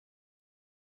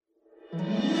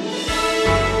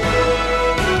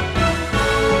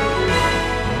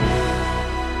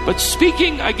But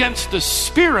speaking against the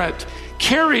Spirit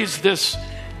carries this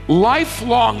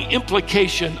lifelong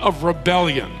implication of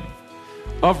rebellion,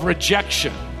 of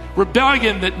rejection.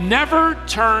 Rebellion that never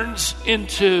turns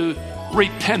into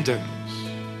repentance.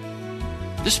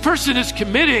 This person is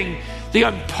committing the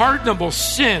unpardonable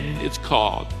sin, it's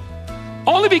called,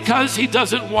 only because he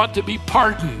doesn't want to be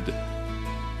pardoned.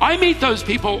 I meet those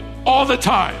people all the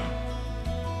time.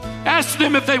 Ask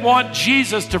them if they want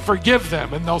Jesus to forgive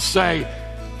them, and they'll say,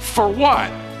 for what?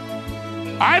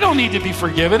 I don't need to be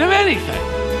forgiven of anything.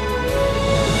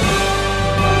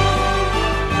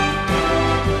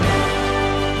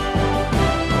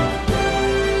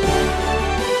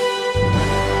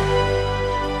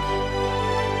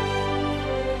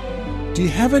 Do you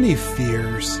have any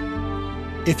fears?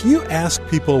 If you ask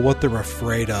people what they're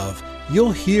afraid of,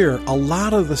 you'll hear a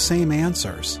lot of the same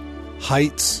answers.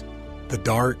 Heights, the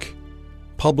dark,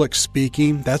 public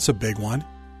speaking, that's a big one.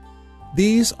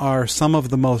 These are some of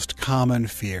the most common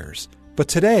fears. But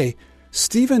today,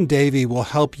 Stephen Davey will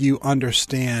help you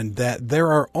understand that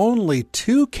there are only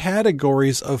two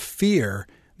categories of fear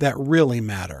that really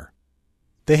matter.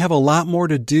 They have a lot more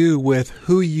to do with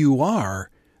who you are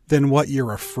than what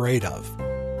you're afraid of.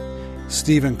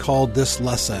 Stephen called this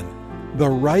lesson, The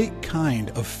Right Kind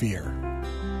of Fear.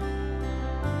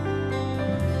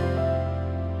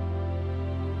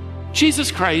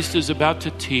 Jesus Christ is about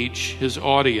to teach his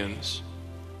audience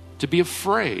to be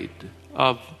afraid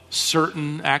of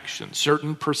certain actions,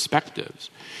 certain perspectives.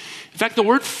 In fact, the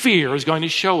word fear is going to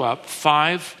show up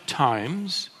 5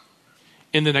 times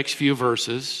in the next few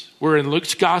verses. We're in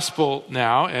Luke's Gospel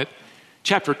now at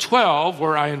chapter 12,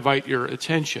 where I invite your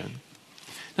attention.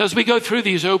 Now, as we go through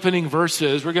these opening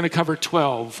verses, we're going to cover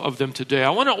 12 of them today.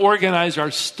 I want to organize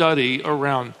our study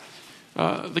around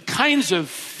the kinds of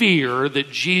fear that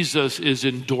Jesus is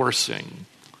endorsing,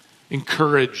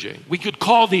 encouraging. We could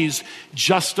call these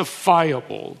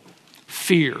justifiable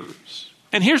fears.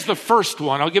 And here's the first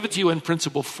one. I'll give it to you in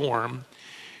principle form.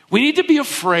 We need to be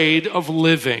afraid of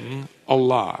living a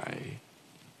lie.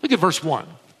 Look at verse 1.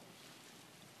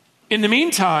 In the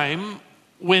meantime,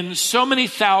 when so many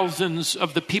thousands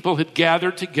of the people had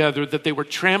gathered together that they were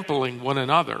trampling one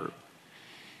another,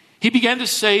 he began to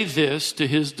say this to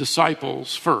his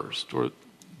disciples first, or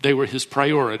they were his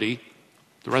priority.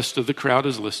 The rest of the crowd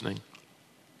is listening.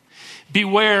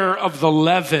 Beware of the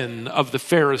leaven of the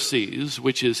Pharisees,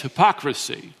 which is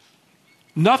hypocrisy.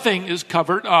 Nothing is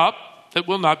covered up that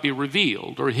will not be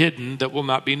revealed, or hidden that will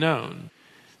not be known.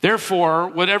 Therefore,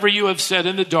 whatever you have said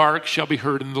in the dark shall be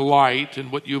heard in the light,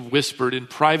 and what you have whispered in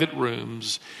private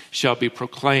rooms shall be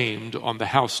proclaimed on the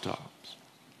housetops.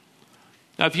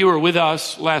 Now, if you were with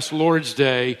us last Lord's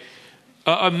Day,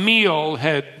 a meal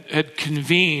had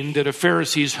convened at a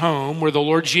Pharisee's home where the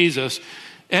Lord Jesus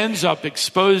ends up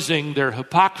exposing their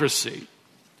hypocrisy.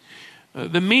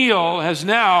 The meal has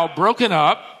now broken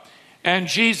up, and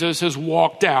Jesus has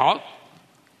walked out.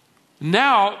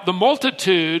 Now, the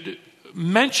multitude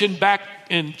mentioned back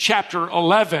in chapter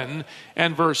 11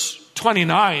 and verse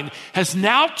 29 has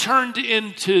now turned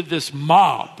into this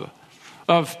mob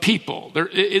of people.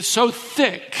 It's so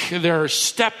thick, they're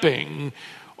stepping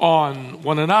on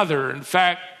one another. In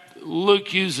fact,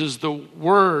 Luke uses the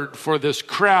word for this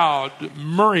crowd,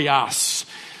 myrias,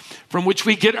 from which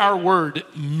we get our word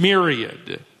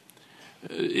myriad.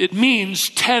 It means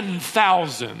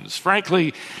 10,000s.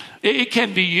 Frankly, it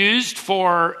can be used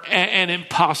for an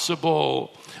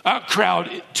impossible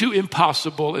crowd, too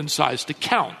impossible in size to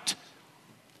count.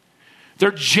 They're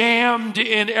jammed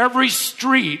in every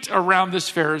street around this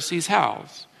Pharisee's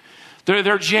house.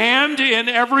 They're jammed in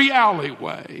every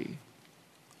alleyway.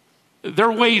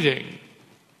 They're waiting.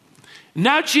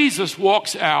 Now Jesus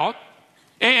walks out,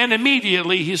 and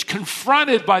immediately he's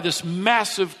confronted by this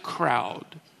massive crowd.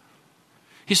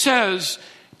 He says,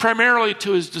 primarily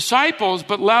to his disciples,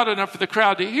 but loud enough for the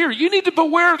crowd to hear, you need to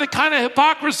beware of the kind of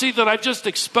hypocrisy that I've just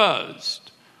exposed.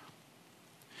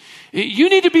 You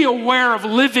need to be aware of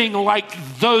living like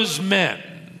those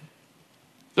men,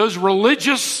 those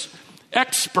religious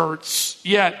experts,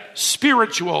 yet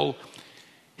spiritual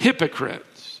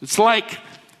hypocrites. It's like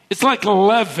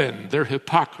leaven, their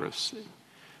hypocrisy.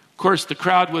 Of course, the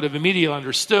crowd would have immediately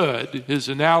understood his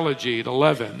analogy to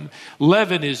leaven.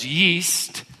 Leaven is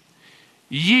yeast.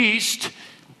 Yeast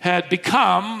had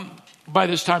become, by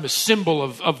this time, a symbol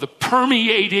of the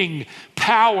permeating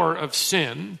power of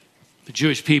sin. The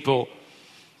Jewish people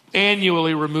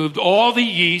annually removed all the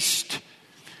yeast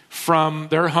from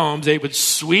their homes. They would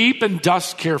sweep and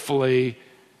dust carefully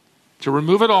to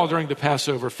remove it all during the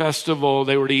Passover festival.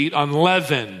 They were to eat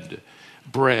unleavened.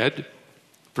 bread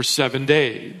for 7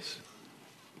 days.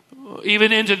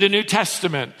 Even into the New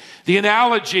Testament, the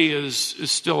analogy is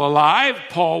still alive.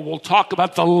 Paul will talk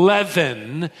about the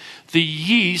leaven, the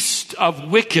yeast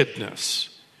of wickedness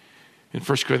in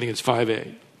 1 Corinthians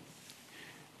 5:8.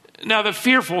 Now, the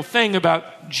fearful thing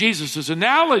about Jesus'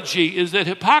 analogy is that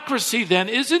hypocrisy then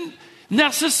isn't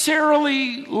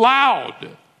necessarily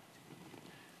loud,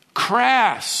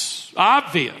 crass,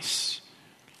 obvious.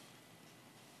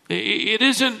 It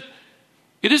isn't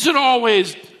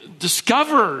always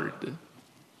discovered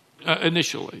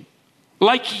initially.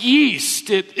 Like yeast,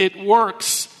 it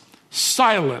works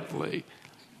silently,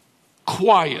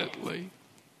 quietly,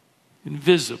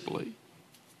 invisibly.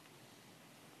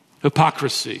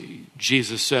 Hypocrisy,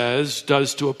 Jesus says,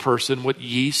 does to a person what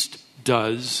yeast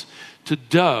does to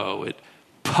dough. It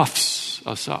puffs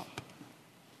us up.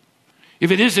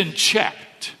 If it isn't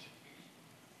checked,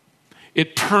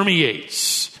 it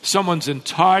permeates someone's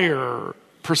entire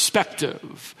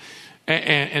perspective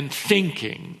and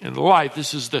thinking and life.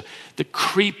 This is the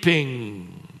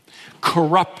creeping,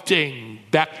 corrupting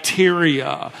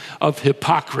bacteria of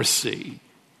hypocrisy.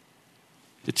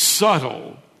 It's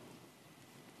subtle.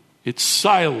 It's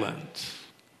silent.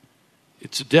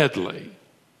 It's deadly.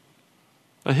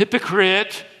 A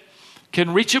hypocrite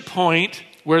can reach a point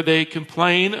where they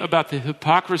complain about the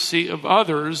hypocrisy of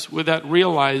others without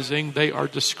realizing they are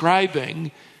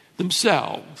describing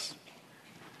themselves.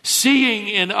 Seeing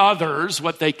in others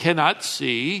what they cannot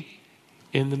see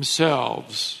in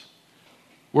themselves.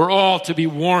 We're all to be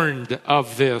warned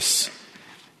of this.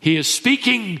 He is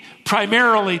speaking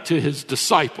primarily to his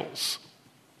disciples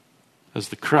as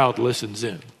the crowd listens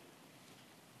in.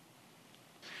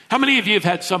 How many of you have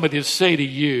had somebody say to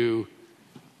you,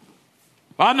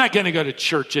 well, I'm not going to go to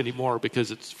church anymore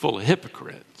because it's full of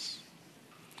hypocrites?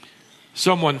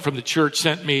 Someone from the church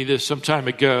sent me this some time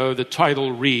ago. The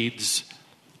title reads,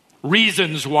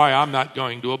 Reasons Why I'm Not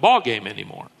Going to a Ball Game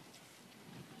Anymore.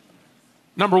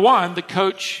 Number one, the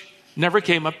coach never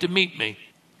came up to meet me.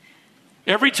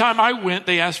 Every time I went,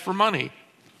 they asked for money.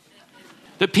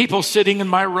 The people sitting in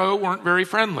my row weren't very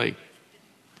friendly.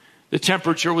 The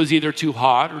temperature was either too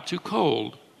hot or too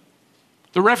cold.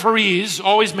 The referees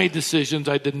always made decisions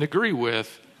I didn't agree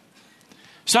with.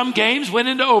 Some games went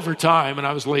into overtime and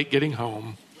I was late getting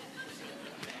home.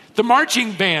 The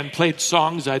marching band played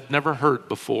songs I'd never heard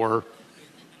before.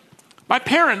 My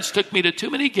parents took me to too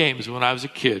many games when I was a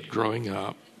kid growing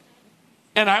up.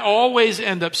 And I always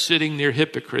end up sitting near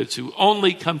hypocrites who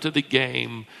only come to the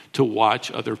game to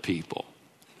watch other people.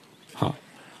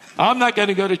 I'm not going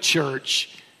to go to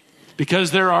church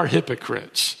because there are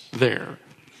hypocrites there.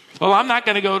 Well, I'm not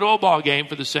going to go to a ball game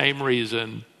for the same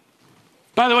reason.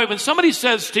 By the way, when somebody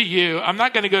says to you, I'm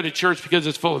not going to go to church because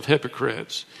it's full of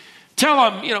hypocrites,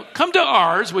 tell them, come to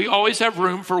ours. We always have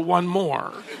room for one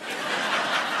more.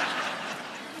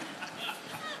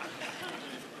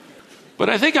 But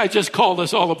I think I just called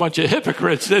us all a bunch of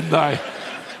hypocrites, didn't I?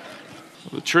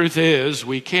 Well, the truth is,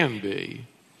 we can be.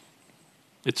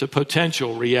 It's a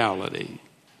potential reality.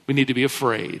 We need to be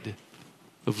afraid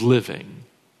of living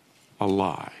a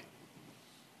lie.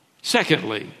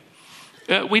 Secondly,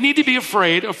 we need to be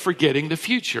afraid of forgetting the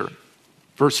future.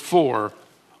 Verse 4,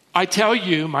 I tell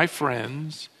you, my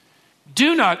friends,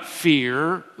 do not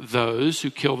fear those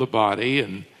who kill the body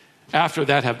and after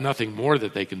that have nothing more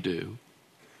that they can do.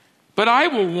 But I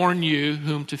will warn you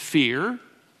whom to fear.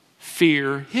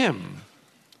 Fear him,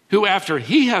 who after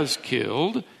he has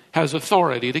killed has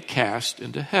authority to cast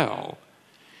into hell.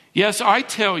 Yes, I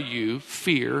tell you,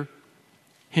 fear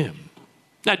him.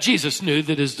 Now, Jesus knew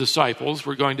that his disciples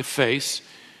were going to face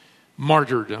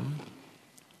martyrdom.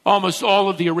 Almost all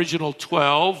of the original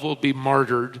 12 will be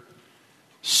martyred,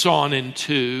 sawn in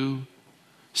two,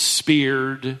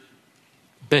 speared,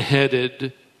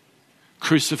 beheaded,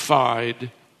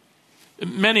 crucified.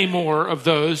 Many more of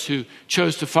those who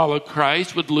chose to follow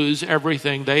Christ would lose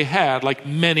everything they had, like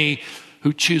many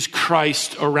who choose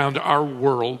Christ around our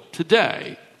world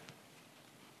today.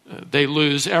 They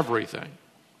lose everything.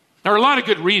 There are a lot of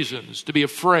good reasons to be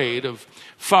afraid of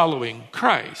following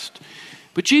Christ.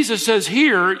 But Jesus says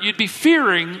here, you'd be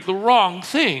fearing the wrong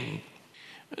thing.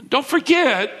 Don't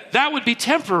forget, that would be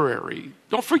temporary.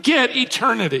 Don't forget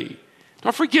eternity.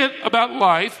 Don't forget about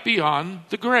life beyond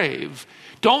the grave.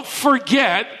 Don't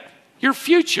forget your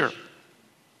future.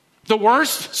 The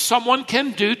worst someone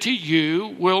can do to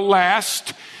you will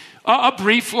last a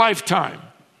brief lifetime.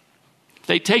 If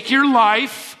they take your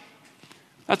life,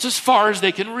 that's as far as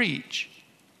they can reach.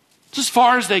 It's as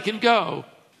far as they can go.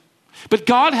 But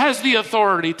God has the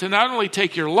authority to not only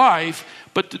take your life,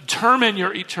 but determine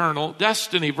your eternal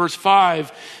destiny. Verse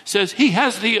 5 says, he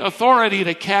has the authority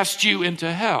to cast you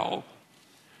into hell.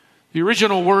 The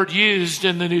original word used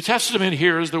in the New Testament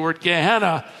here is the word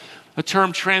Gehenna, a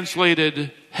term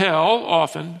translated hell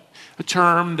often, a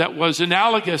term that was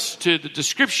analogous to the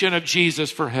description of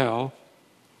Jesus for hell.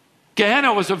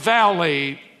 Gehenna was a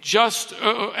valley just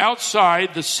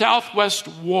outside the southwest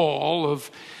wall of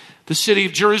the city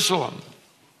of Jerusalem.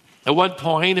 At one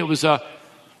point, it was a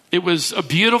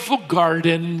beautiful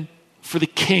garden for the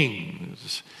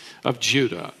kings of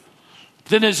Judah.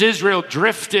 Then as Israel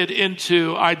drifted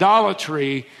into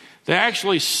idolatry, they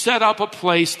actually set up a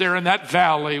place there in that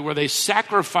valley where they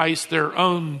sacrificed their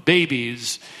own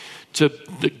babies to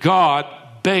the god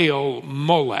Baal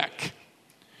Molech.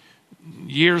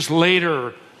 Years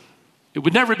later, it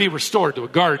would never be restored to a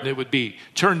garden. It would be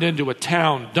turned into a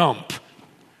town dump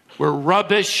where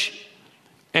rubbish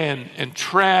and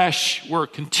trash were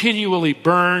continually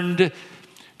burned.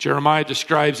 Jeremiah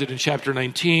describes it in chapter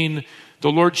 19.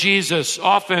 The Lord Jesus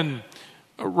often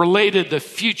related the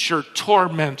future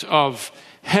torment of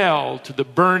hell to the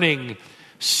burning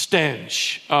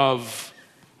stench of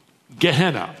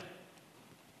Gehenna.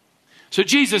 So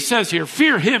Jesus says here,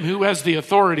 fear him who has the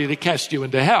authority to cast you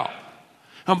into hell.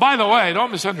 And by the way,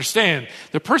 don't misunderstand,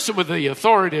 the person with the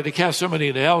authority to cast somebody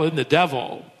into hell isn't the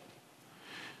devil.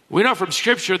 We know from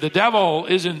Scripture the devil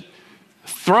isn't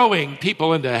throwing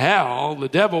people into hell. The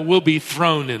devil will be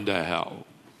thrown into hell.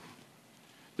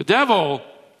 The devil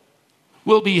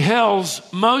will be hell's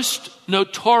most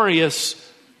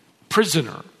notorious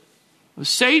prisoner.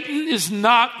 Satan is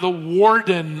not the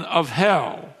warden of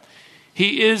hell.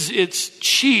 He is its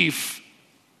chief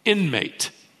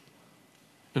inmate.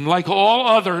 And like all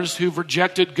others who've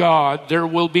rejected God, there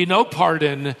will be no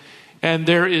pardon and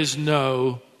there is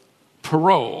no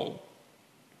parole.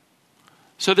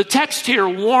 So the text here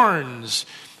warns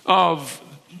of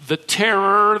the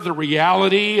terror, the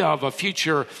reality of a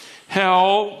future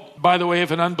hell. By the way,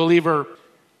 if an unbeliever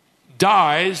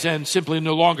dies and simply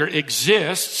no longer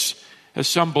exists, as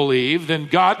some believe, then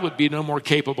God would be no more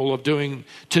capable of doing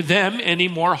to them any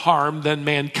more harm than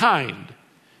mankind.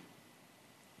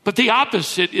 But the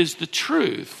opposite is the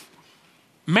truth.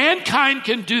 Mankind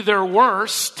can do their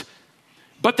worst,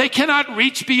 but they cannot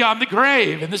reach beyond the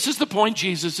grave. And this is the point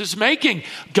Jesus is making.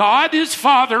 God, his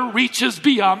Father, reaches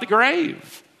beyond the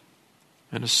grave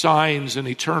and assigns an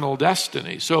eternal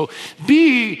destiny. So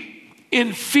be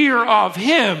in fear of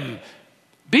him.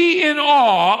 Be in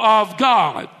awe of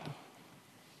God,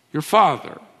 your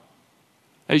Father,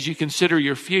 as you consider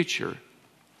your future.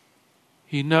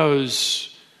 He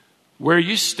knows where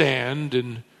you stand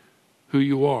and who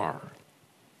you are.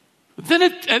 Then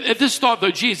at this thought, though,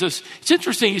 Jesus, it's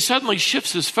interesting, he suddenly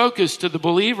shifts his focus to the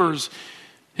believers,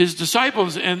 his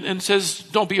disciples, and says,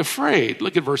 don't be afraid.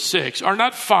 Look at verse 6. Are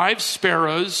not 5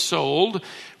 sparrows sold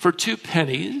for 2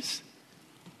 pennies?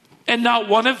 And not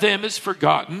one of them is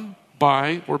forgotten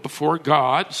by or before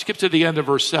God. Skip to the end of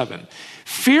verse 7.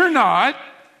 Fear not,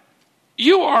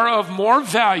 you are of more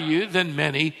value than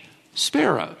many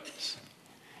sparrows.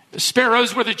 The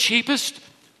sparrows were the cheapest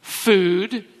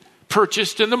food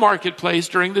purchased in the marketplace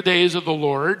during the days of the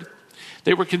Lord.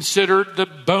 They were considered the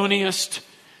boniest,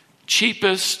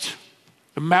 cheapest,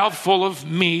 a mouthful of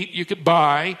meat you could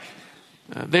buy.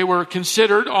 They were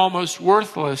considered almost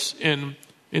worthless in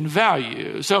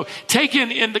value. So taken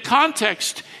in the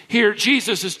context here,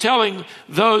 Jesus is telling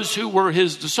those who were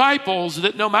his disciples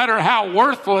that no matter how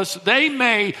worthless they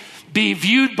may be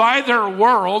viewed by their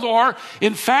world, or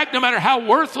in fact, no matter how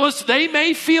worthless they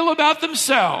may feel about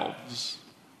themselves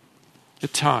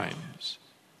at times,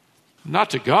 not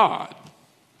to God,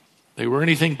 they were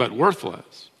anything but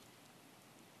worthless.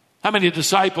 How many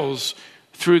disciples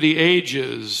through the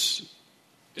ages,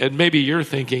 and maybe you're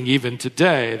thinking even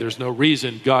today, there's no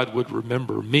reason God would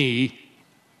remember me.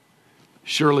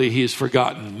 Surely he's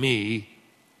forgotten me.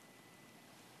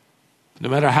 No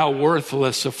matter how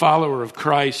worthless a follower of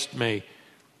Christ may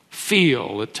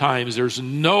feel at times, there's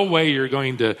no way you're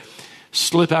going to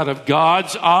slip out of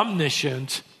God's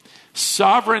omniscient,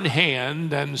 sovereign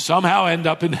hand and somehow end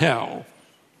up in hell.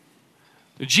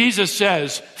 Jesus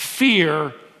says,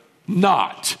 fear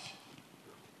not,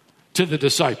 to the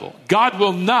disciple. God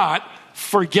will not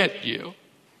forget you.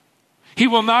 He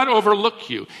will not overlook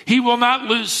you. He will not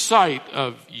lose sight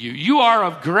of you. You are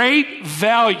of great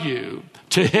value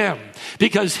to him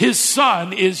because his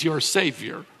Son is your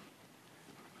Savior.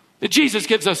 Jesus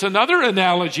gives us another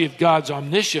analogy of God's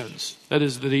omniscience. That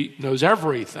is, that he knows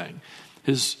everything.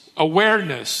 His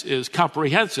awareness is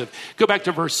comprehensive. Go back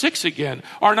to verse 6 again.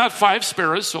 Are not 5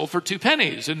 sparrows sold for 2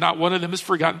 pennies, and not one of them is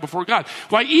forgotten before God?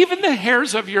 Why, even the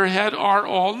hairs of your head are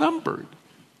all numbered.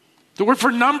 The word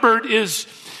for numbered is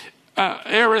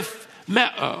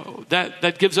arithmeo.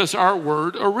 That gives us our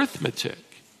word arithmetic.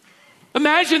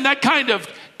 Imagine that kind of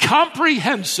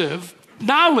comprehensive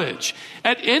knowledge.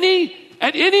 At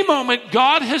any moment,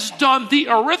 God has done the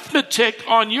arithmetic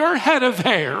on your head of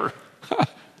hair.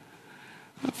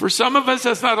 For some of us,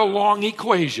 that's not a long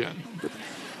equation.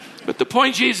 But the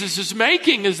point Jesus is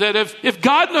making is that if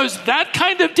God knows that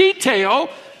kind of detail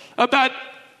about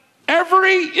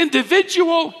every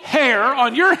individual hair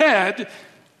on your head,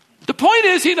 the point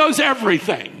is he knows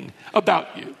everything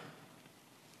about you.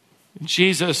 And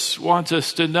Jesus wants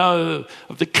us to know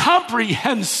of the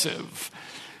comprehensive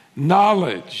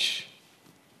knowledge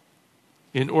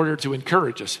in order to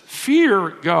encourage us. Fear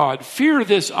God. Fear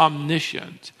this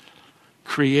omniscient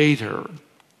Creator,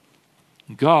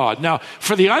 God. Now,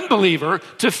 for the unbeliever,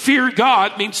 to fear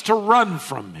God means to run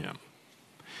from Him,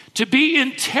 to be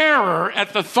in terror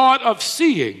at the thought of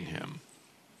seeing Him,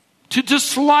 to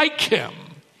dislike Him,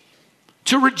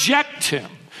 to reject Him,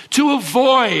 to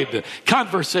avoid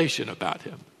conversation about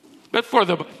Him. But for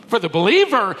the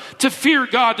believer, to fear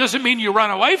God doesn't mean you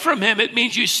run away from Him. It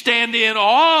means you stand in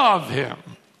awe of Him.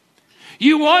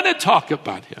 You want to talk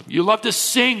about Him. You love to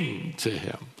sing to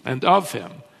Him and of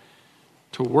Him,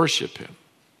 to worship Him.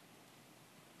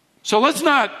 So let's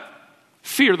not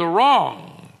fear the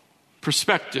wrong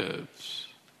perspectives.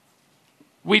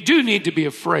 We do need to be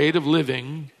afraid of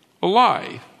living a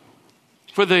lie.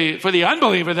 For the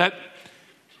unbeliever, that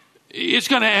it's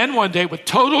going to end one day with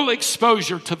total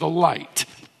exposure to the light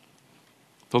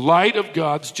of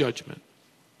God's judgment.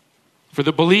 For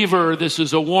the believer, this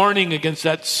is a warning against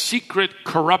that secret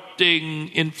corrupting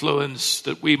influence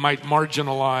that we might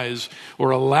marginalize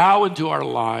or allow into our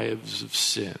lives of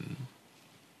sin.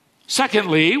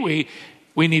 Secondly, we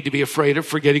need to be afraid of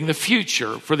forgetting the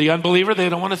future. For the unbeliever, they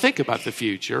don't want to think about the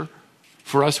future.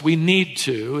 For us, we need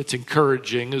to. It's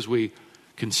encouraging as we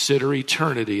consider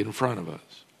eternity in front of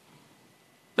us.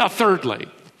 Now, thirdly,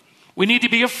 we need to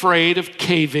be afraid of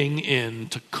caving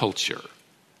into culture.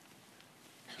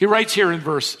 He writes here in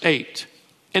verse 8,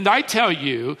 "And I tell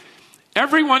you,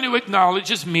 everyone who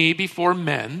acknowledges me before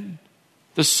men,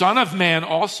 the Son of Man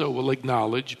also will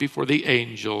acknowledge before the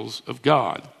angels of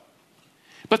God.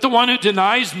 But the one who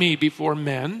denies me before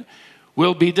men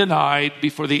will be denied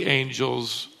before the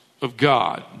angels of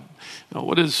God." Now,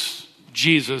 what does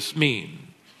Jesus mean?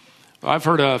 Well, I've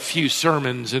heard a few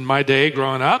sermons in my day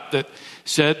growing up that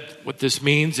said what this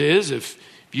means is if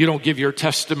you don't give your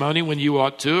testimony when you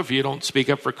ought to, if you don't speak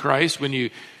up for Christ when you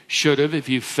should have, if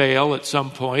you fail at some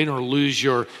point or lose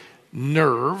your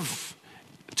nerve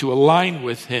to align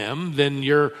with Him, then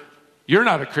you're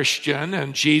not a Christian,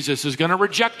 and Jesus is going to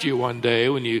reject you one day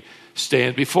when you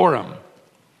stand before Him.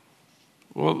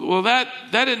 Well,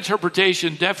 that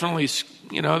interpretation definitely,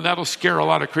 that'll scare a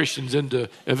lot of Christians into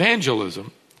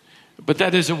evangelism, but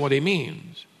that isn't what He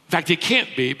means. In fact, it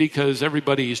can't be, because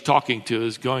everybody He's talking to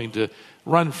is going to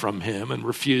run from Him and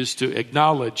refuse to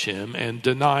acknowledge Him and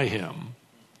deny Him.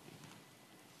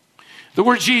 The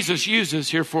word Jesus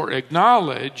uses here for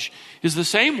acknowledge is the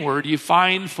same word you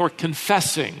find for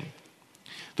confessing.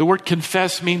 The word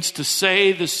confess means to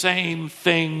say the same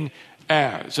thing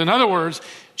as. In other words,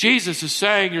 Jesus is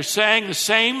saying, you're saying the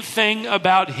same thing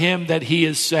about Him that He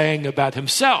is saying about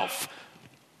Himself.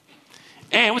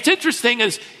 And what's interesting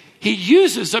is He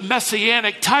uses a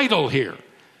messianic title here.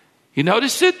 You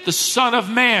notice it? The Son of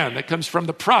Man, that comes from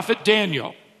the prophet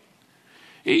Daniel.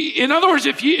 In other words,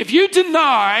 if you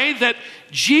deny that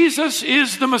Jesus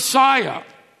is the Messiah,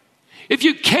 if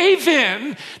you cave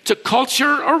in to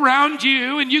culture around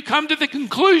you and you come to the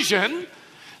conclusion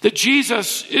that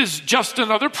Jesus is just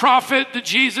another prophet, that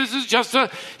Jesus is just a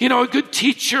good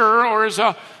teacher, or is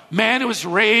a man who was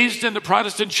raised in the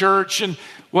Protestant church and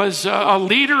was a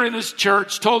leader in his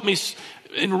church, told me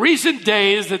in recent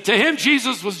days that to him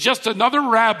Jesus was just another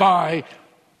rabbi.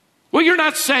 Well, you're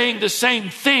not saying the same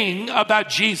thing about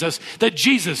Jesus that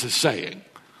Jesus is saying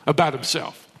about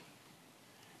Himself.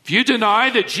 If you deny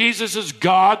that Jesus is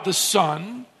God the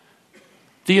Son,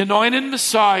 the anointed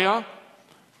Messiah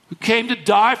who came to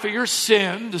die for your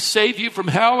sin, to save you from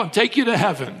hell and take you to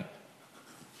heaven,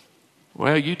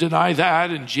 well, you deny that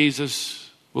and Jesus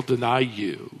will deny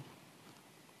you.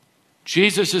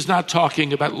 Jesus is not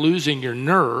talking about losing your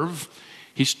nerve.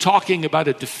 He's talking about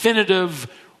a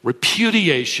definitive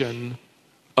repudiation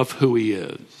of who He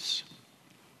is.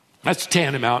 That's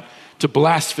tantamount to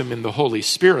blaspheming the Holy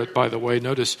Spirit, by the way.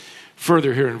 Notice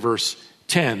further here in verse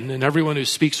 10, and everyone who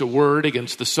speaks a word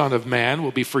against the Son of Man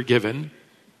will be forgiven.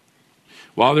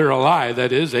 While they're alive,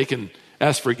 that is, they can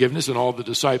ask forgiveness, and all the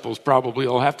disciples probably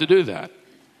all have to do that.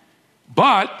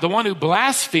 But the one who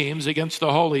blasphemes against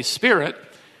the Holy Spirit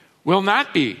will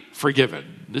not be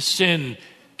forgiven. The sin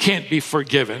can't be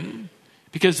forgiven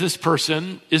because this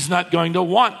person is not going to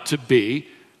want to be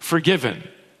forgiven.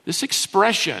 This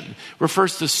expression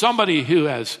refers to somebody who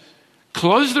has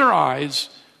closed their eyes,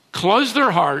 closed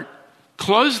their heart,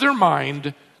 closed their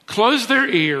mind, closed their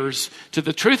ears to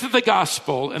the truth of the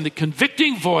gospel and the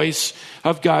convicting voice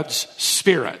of God's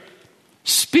Spirit.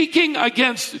 Speaking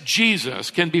against Jesus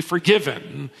can be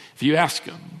forgiven if you ask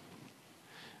him.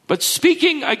 But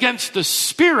speaking against the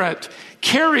Spirit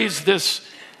carries this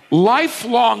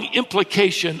lifelong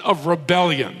implication of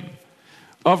rebellion,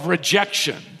 of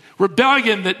rejection.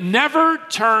 Rebellion that never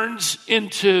turns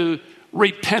into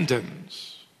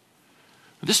repentance.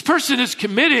 This person is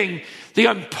committing the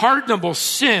unpardonable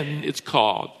sin, it's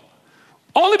called,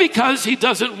 only because he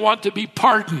doesn't want to be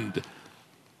pardoned.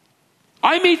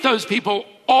 I meet those people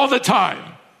all the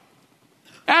time.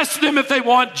 Ask them if they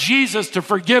want Jesus to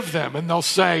forgive them, and they'll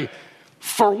say,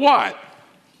 for what?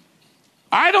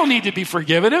 I don't need to be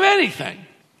forgiven of anything.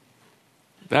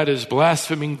 That is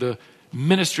blaspheming the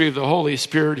ministry of the Holy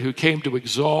Spirit who came to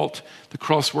exalt the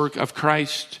cross work of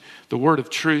Christ, the word of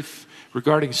truth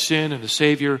regarding sin and the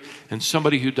Savior, and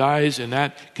somebody who dies in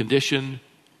that condition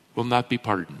will not be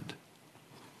pardoned.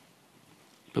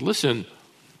 But listen,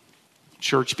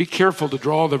 church, be careful to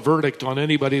draw the verdict on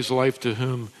anybody's life to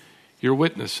whom you're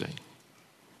witnessing.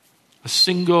 A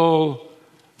single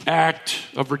act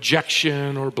of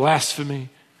rejection or blasphemy,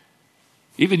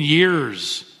 even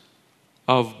years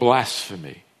of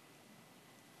blasphemy,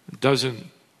 doesn't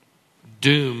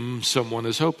doom someone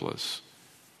as hopeless.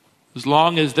 As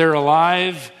long as they're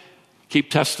alive,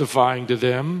 keep testifying to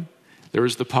them. There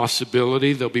is the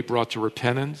possibility they'll be brought to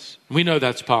repentance. We know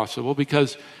that's possible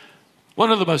because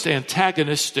one of the most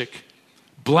antagonistic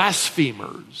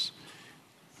blasphemers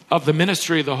of the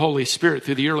ministry of the Holy Spirit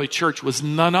through the early church was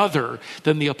none other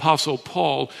than the Apostle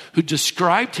Paul, who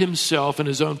described himself in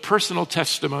his own personal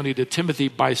testimony to Timothy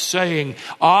by saying,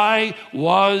 I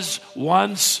was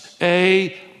once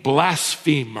a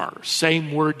blasphemer.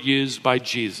 Same word used by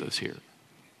Jesus here.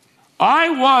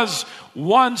 I was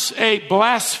once a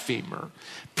blasphemer,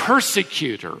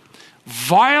 persecutor,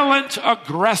 violent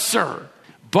aggressor,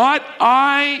 but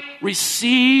I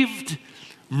received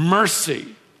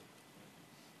mercy.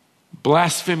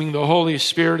 Blaspheming the Holy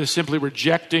Spirit is simply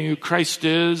rejecting who Christ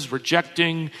is,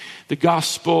 rejecting the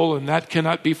gospel, and that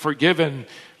cannot be forgiven,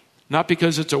 not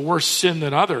because it's a worse sin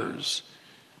than others,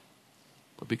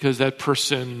 but because that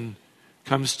person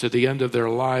comes to the end of their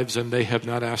lives and they have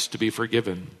not asked to be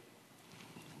forgiven.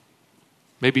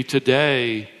 Maybe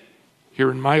today,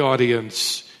 here in my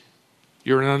audience,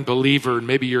 you're an unbeliever and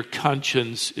maybe your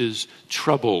conscience is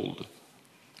troubled.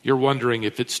 You're wondering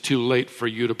if it's too late for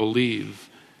you to believe.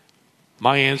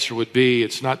 My answer would be,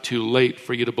 it's not too late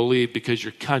for you to believe because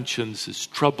your conscience is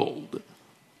troubled.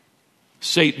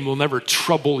 Satan will never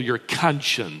trouble your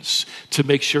conscience to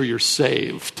make sure you're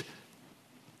saved.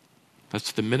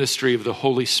 That's the ministry of the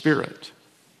Holy Spirit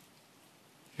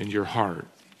in your heart.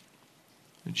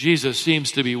 Jesus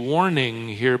seems to be warning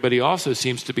here, but he also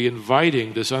seems to be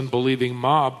inviting this unbelieving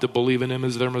mob to believe in him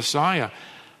as their Messiah.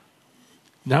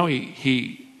 Now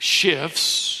he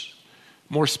shifts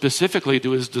more specifically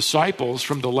to his disciples.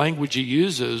 From the language he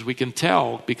uses, we can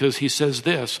tell, because he says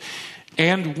this,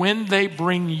 and when they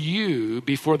bring you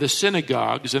before the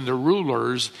synagogues and the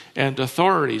rulers and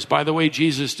authorities. By the way,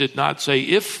 Jesus did not say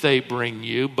if they bring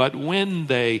you, but when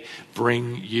they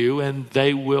bring you, and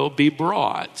they will be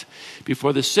brought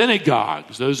before the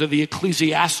synagogues. Those are the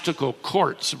ecclesiastical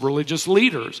courts of religious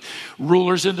leaders.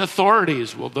 Rulers and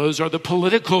authorities, well, those are the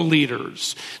political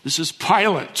leaders. This is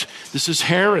Pilate. This is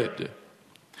Herod.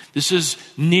 This is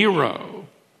Nero.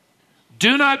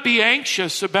 Do not be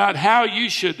anxious about how you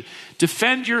should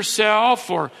defend yourself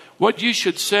or what you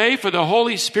should say, for the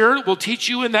Holy Spirit will teach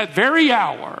you in that very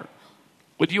hour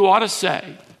what you ought to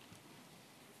say.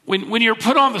 When you're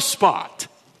put on the spot,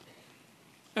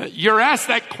 you're asked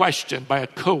that question by a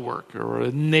coworker or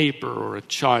a neighbor or a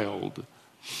child.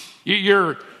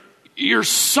 You're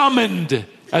summoned,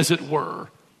 as it were,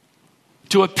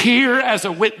 to appear as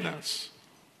a witness.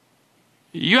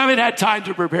 You haven't had time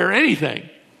to prepare anything.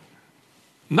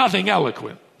 Nothing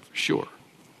eloquent, for sure.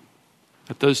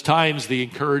 At those times, the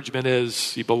encouragement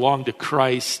is you belong to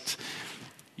Christ.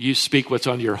 You speak what's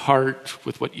on your heart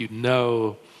with what you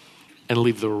know and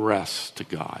leave the rest to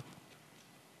God.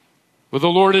 Well, the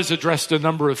Lord has addressed a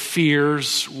number of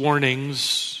fears,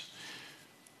 warnings,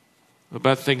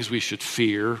 about things we should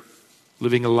fear,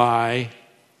 living a lie,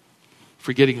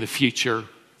 forgetting the future,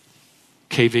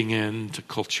 caving in to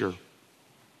culture.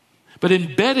 But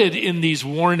embedded in these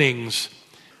warnings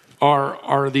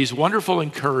are these wonderful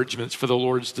encouragements for the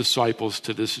Lord's disciples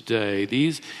to this day.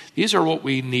 These are what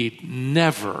we need.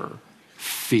 Never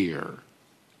fear.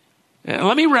 And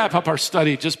let me wrap up our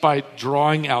study just by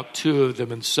drawing out two of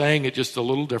them and saying it just a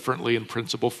little differently in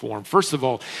principle form. First of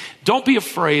all, don't be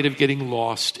afraid of getting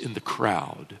lost in the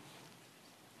crowd.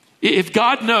 If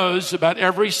God knows about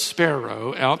every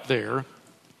sparrow out there,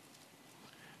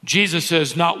 Jesus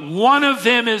says not one of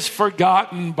them is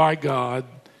forgotten by God.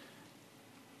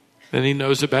 Then he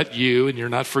knows about you and you're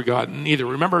not forgotten either.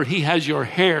 Remember, he has your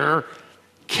hair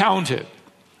counted.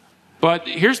 But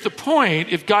here's the point.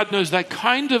 If God knows that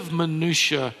kind of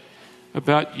minutia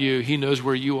about you, he knows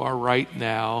where you are right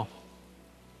now.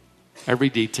 Every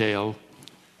detail.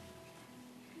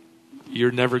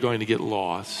 You're never going to get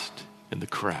lost in the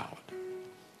crowd.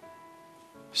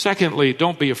 Secondly,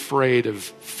 don't be afraid of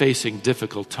facing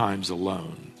difficult times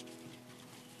alone.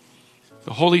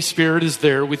 The Holy Spirit is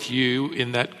there with you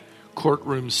in that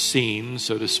courtroom scene,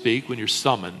 so to speak, when you're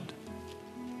summoned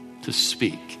to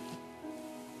speak.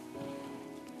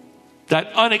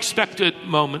 That unexpected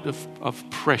moment of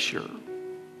pressure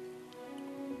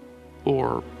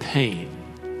or pain.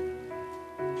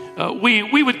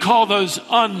 We would call those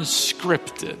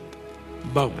unscripted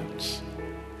moments.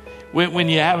 When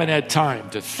you haven't had time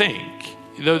to think.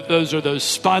 Those are those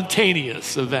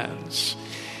spontaneous events.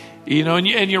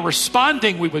 And you're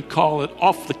responding, we would call it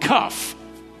off the cuff.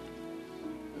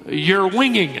 You're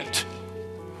winging it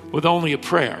with only a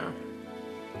prayer.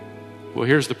 Well,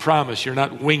 here's the promise. You're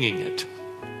not winging it.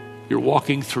 You're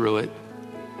walking through it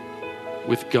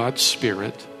with God's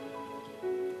Spirit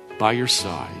by your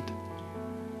side.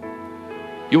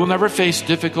 You will never face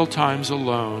difficult times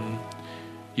alone.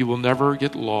 You will never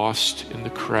get lost in the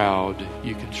crowd.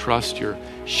 You can trust your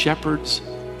shepherd's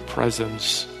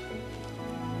presence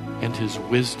and his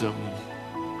wisdom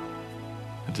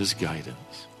and his guidance.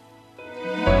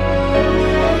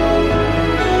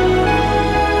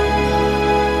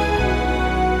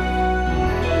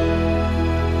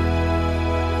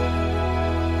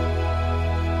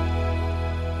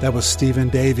 That was Stephen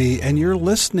Davey, and you're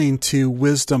listening to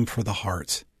Wisdom for the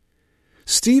Heart.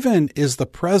 Stephen is the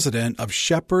president of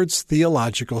Shepherd's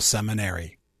Theological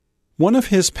Seminary. One of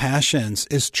his passions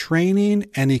is training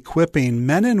and equipping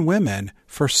men and women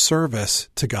for service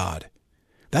to God.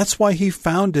 That's why he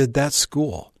founded that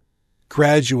school.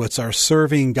 Graduates are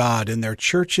serving God in their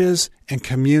churches and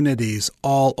communities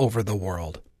all over the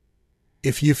world.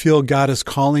 If you feel God is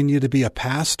calling you to be a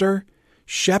pastor,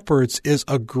 Shepherd's is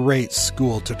a great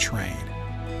school to train.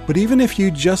 But even if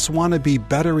you just want to be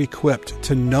better equipped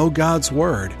to know God's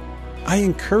Word, I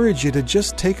encourage you to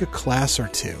just take a class or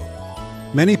two.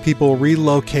 Many people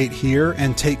relocate here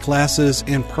and take classes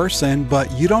in person, but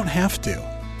you don't have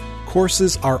to.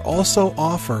 Courses are also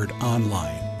offered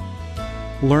online.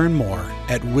 Learn more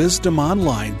at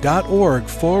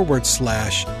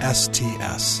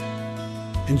wisdomonline.org/STS.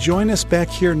 And join us back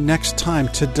here next time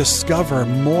to discover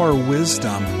more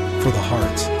wisdom for the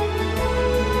heart.